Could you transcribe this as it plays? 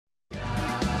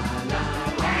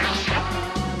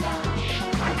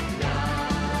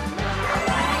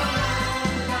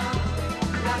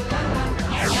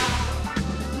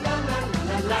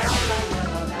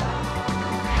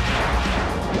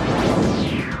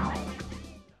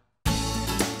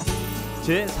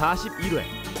제41회.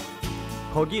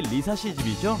 거기 리사 씨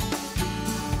집이죠?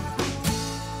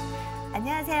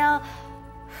 안녕하세요.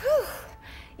 Whew.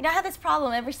 You know, I have this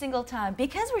problem every single time.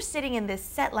 Because we're sitting in this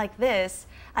set like this,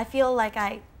 I feel like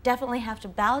I definitely have to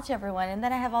bow to everyone, and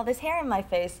then I have all this hair in my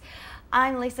face.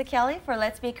 I'm Lisa Kelly for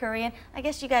Let's Be Korean. I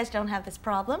guess you guys don't have this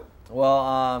problem.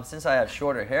 Well, since I have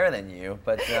shorter hair than you,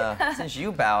 but since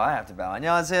you bow, I have to bow.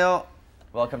 안녕하세요.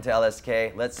 Welcome to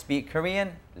LSK. Let's Speak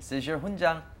Korean. This is your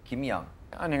훈장, 김영.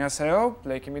 안녕하세요,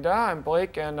 Blake입니다. I'm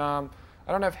Blake, and I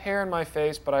don't have hair in my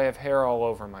face, but I have hair all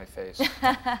over my face.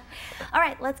 All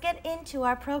right, let's get into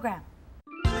our program.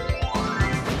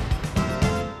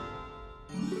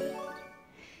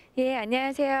 예,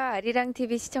 안녕하세요. 아리랑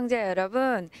TV 시청자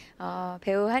여러분.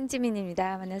 배우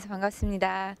한지민입니다. 만나서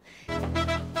반갑습니다.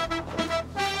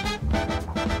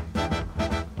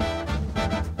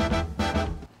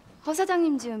 허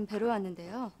사장님 집 뵈러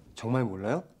왔는데요. 정말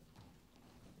몰라요?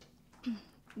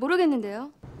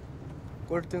 모르겠는데요.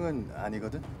 꼴등은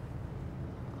아니거든?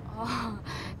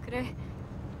 그래.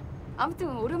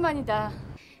 아무튼 오랜만이다.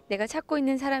 내가 찾고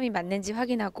있는 사람이 맞는지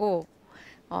확인하고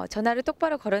전화를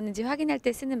똑바로 걸었는지 확인할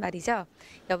때 쓰는 말이죠.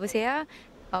 여보세요?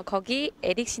 거기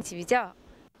에릭 씨 집이죠?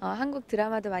 한국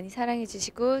드라마도 많이 사랑해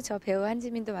주시고 저 배우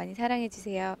한지민도 많이 사랑해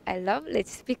주세요. I love Let's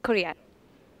Speak Korean.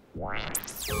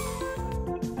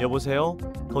 여보세요?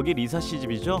 거기 리사 씨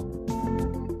집이죠?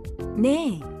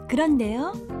 네,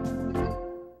 그런데요.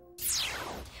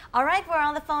 All right, we're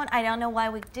on the phone. I don't know why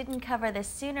we didn't cover this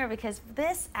sooner because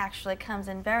this actually comes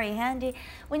in very handy.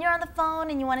 When you're on the phone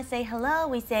and you want to say hello,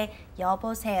 we say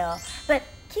여보세요. But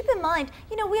keep in mind,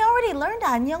 you know, we already learned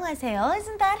안녕하세요.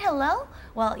 Isn't that hello?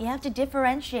 Well, you have to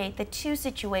differentiate the two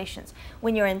situations.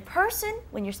 When you're in person,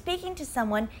 when you're speaking to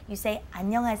someone, you say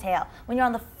안녕하세요. When you're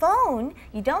on the phone,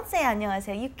 you don't say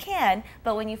안녕하세요. You can,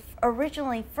 but when you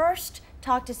originally first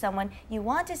talk to someone, you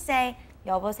want to say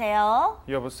여보세요.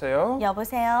 여보세요.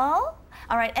 여보세요.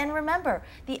 All right, and remember,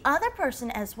 the other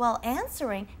person as well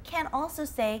answering can also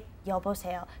say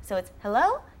여보세요. So it's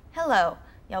hello, hello.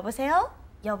 여보세요,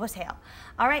 여보세요.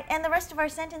 All right, and the rest of our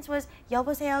sentence was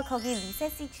여보세요, 거기 리사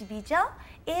씨 집이죠?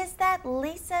 Is that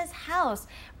Lisa's house?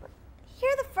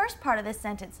 Hear the first part of this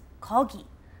sentence, 거기.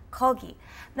 거기.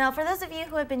 Now, for those of you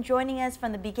who have been joining us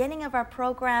from the beginning of our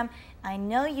program, I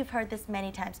know you've heard this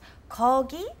many times.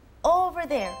 거기, over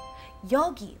there.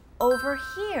 여기, over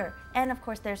here. And of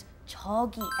course, there's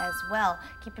저기 as well.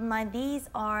 Keep in mind, these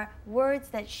are words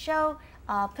that show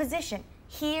position.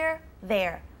 Here,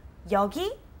 there.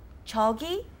 여기,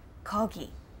 저기,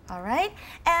 거기. All right?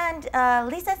 And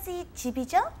Lisa 씨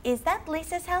집이죠? Is that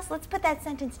Lisa's house? Let's put that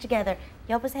sentence together.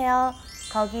 여보세요,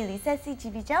 거기 리사 씨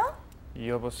집이죠?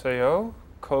 여보세요,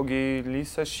 거기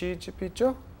리사 씨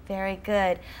집이죠? Very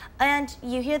good. And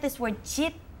you hear this word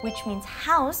집, which means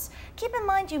house. Keep in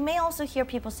mind, you may also hear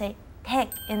people say 댁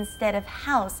instead of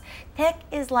house. 댁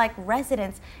is like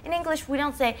residence. In English, we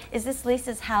don't say, is this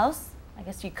Lisa's house? I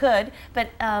guess you could, but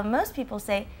most people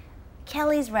say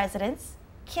Kelly's residence,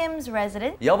 Kim's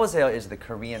residence. 여보세요 is the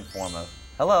Korean form of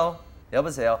hello,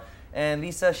 여보세요. And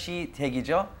Lisa 씨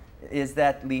댁이죠? Is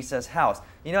that Lisa's house?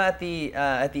 You know, at the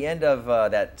end of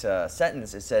that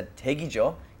sentence, it said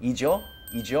댁이죠, 이죠,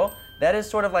 이죠. That is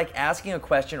sort of like asking a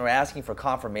question or asking for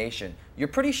confirmation. You're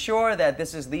pretty sure that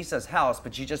this is Lisa's house,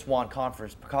 but you just want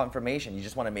confirmation. You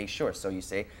just want to make sure. So you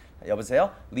say, 여보세요,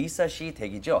 Lisa 씨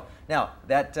댁이죠. Now,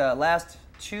 that last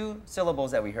two syllables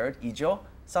that we heard, 이죠,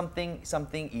 something,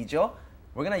 something, 이죠,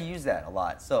 we're going to use that a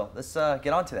lot. So let's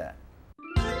get on to that.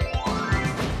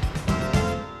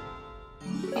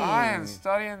 I am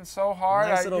studying so hard.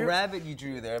 Nice little rabbit you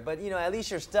drew there, but you know, at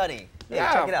least you're studying. Hey,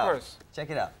 Yeah, check it out. of course.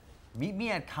 Check it out. Meet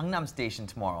me at Gangnam Station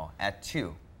tomorrow at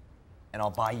 2, and I'll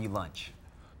buy you lunch.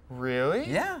 Really?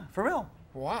 Yeah, for real.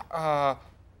 What?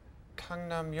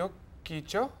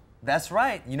 강남역이죠? That's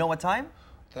right. You know what time?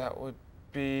 That would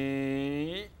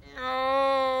be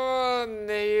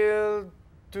내일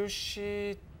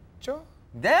 2시죠?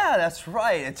 Yeah, that's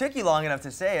right. It took you long enough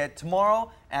to say it.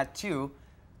 Tomorrow at 2,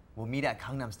 we'll meet at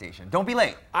Gangnam Station. Don't be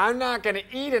late. I'm not gonna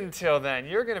eat until then.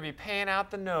 You're gonna be paying out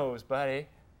the nose, buddy.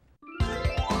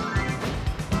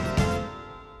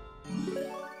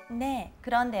 네,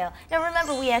 그런데요. Now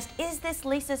remember, we asked, is this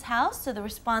Lisa's house? So the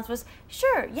response was,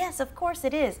 sure, yes, of course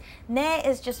it is. 네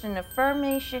is just an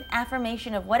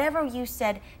affirmation of whatever you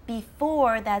said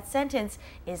before that sentence.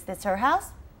 Is this her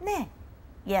house? 네.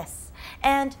 Yes.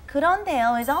 And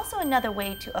그런데요 is also another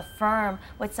way to affirm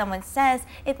what someone says.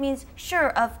 It means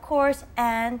sure, of course,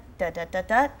 and da da da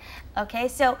da. Okay,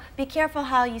 so be careful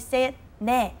how you say it.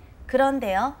 네.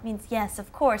 그런데요 means yes,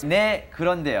 of course. 네,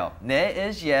 그런데요. 네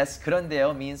is yes.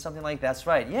 그런데요 means something like that's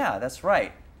right. Yeah, that's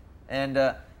right. And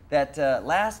that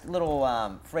last little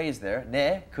phrase there,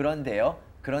 네, 그런데요,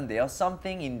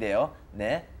 something인데요,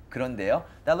 네, 그런데요.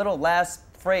 That little last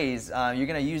phrase, you're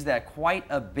going to use that quite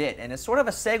a bit, and it's sort of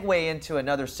a segue into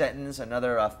another sentence,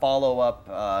 another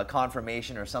follow-up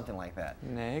confirmation or something like that.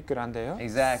 네, 그런데요.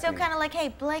 Exactly. So kind of like, hey,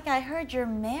 Blake, I heard you're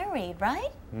married,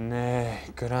 right? 네,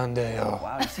 그런데요.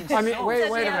 Wow, you seem I mean, so...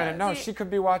 wait a minute. No, she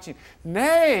could be watching.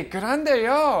 네,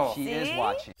 그런데요. She is See?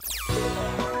 watching.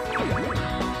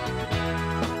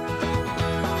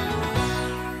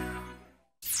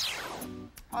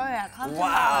 Oh yeah, come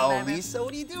Wow, Lisa,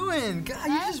 what are you doing? God,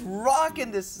 you're just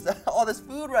rocking this all this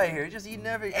food right here. You're just eating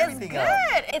everything up.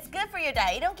 It's good for your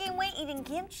diet. You don't gain weight eating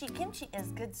kimchi. Kimchi is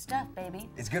good stuff, baby.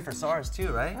 It's good for SARS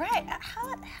too, right? Right.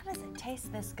 How does it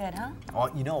taste this good, huh?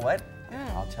 Oh, you know what?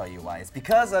 I'll tell you why. It's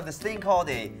because of this thing called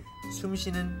a 숨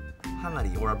쉬는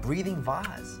항아리, or a breathing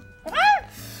vase.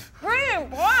 Green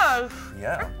was.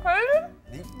 Yeah.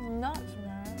 Crazy? Nuts,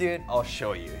 man. Dude, I'll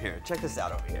show you. Here, check this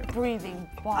out over here. Breathing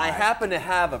was. I happen to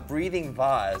have a breathing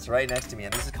vase right next to me,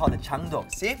 and this is called a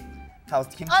Jangdok. See how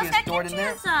kimchi Oh, is it's got stored kimchi in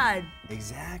there? inside.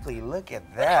 Exactly. Look at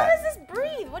How that. does this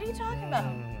breathe? What are you talking about?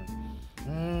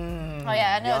 Mm, Oh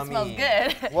yeah, I know yummy. it smells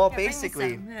good. Well, Here, bring me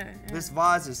basically, some. Here. this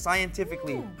vase is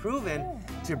scientifically proven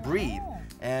to breathe.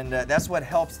 And that's what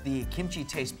helps the kimchi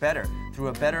taste better. Through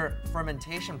a better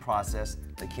fermentation process,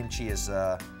 the kimchi is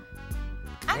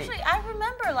Actually, I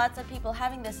remember lots of people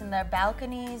having this in their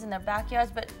balconies, in their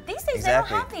backyards, but these days Exactly. they don't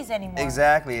have these anymore.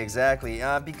 Exactly.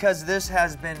 Because this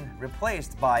has been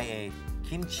replaced by a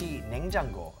kimchi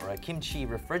냉장고, or a kimchi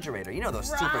refrigerator. You know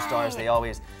those superstars, they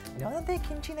always, don't they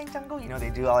kimchi 냉장고? They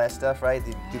do all that stuff, right?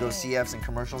 They do those CFs and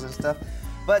commercials and stuff.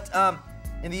 But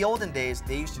in the olden days,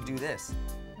 they used to do this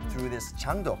through this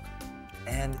Jangdok,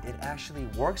 and it actually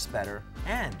works better,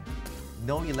 and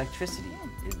no electricity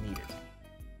is needed.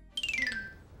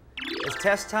 It's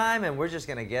test time, and we're just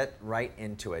gonna get right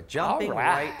into it. Jumping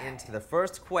right into the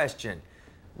first question.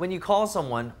 When you call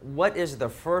someone, what is the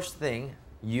first thing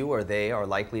you or they are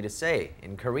likely to say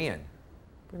in Korean?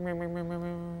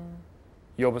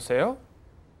 여보세요?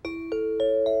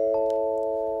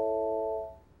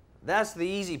 That's the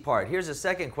easy part. Here's the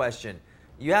second question.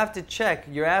 You have to check,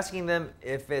 you're asking them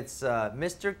if it's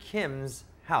Mr. Kim's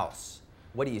house.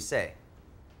 What do you say?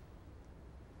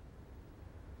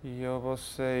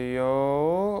 여보세요.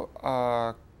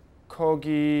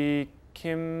 거기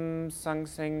김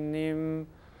선생님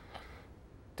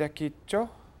댁 있죠?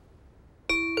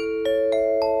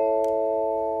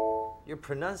 Your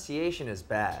pronunciation is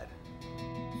bad.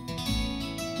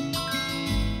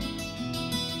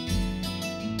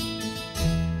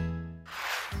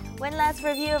 One last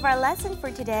review of our lesson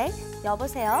for today.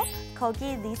 여보세요.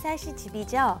 거기 리사 씨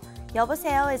집이죠?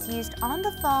 여보세요 is used on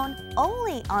the phone,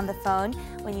 only on the phone,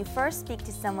 when you first speak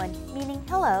to someone, meaning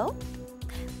hello.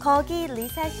 거기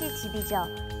리사 씨 집이죠?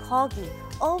 거기,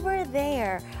 over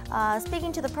there.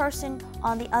 Speaking to the person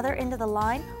on the other end of the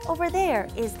line, over there.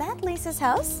 Is that Lisa's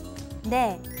house?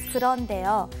 네,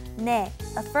 그런데요. 네,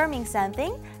 affirming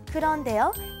something.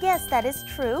 그런데요. Yes, that is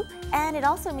true. And it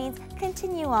also means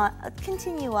continue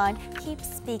on, keep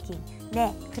speaking.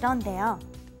 네, 그런데요.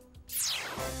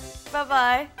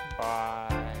 Bye-bye.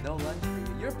 Bye.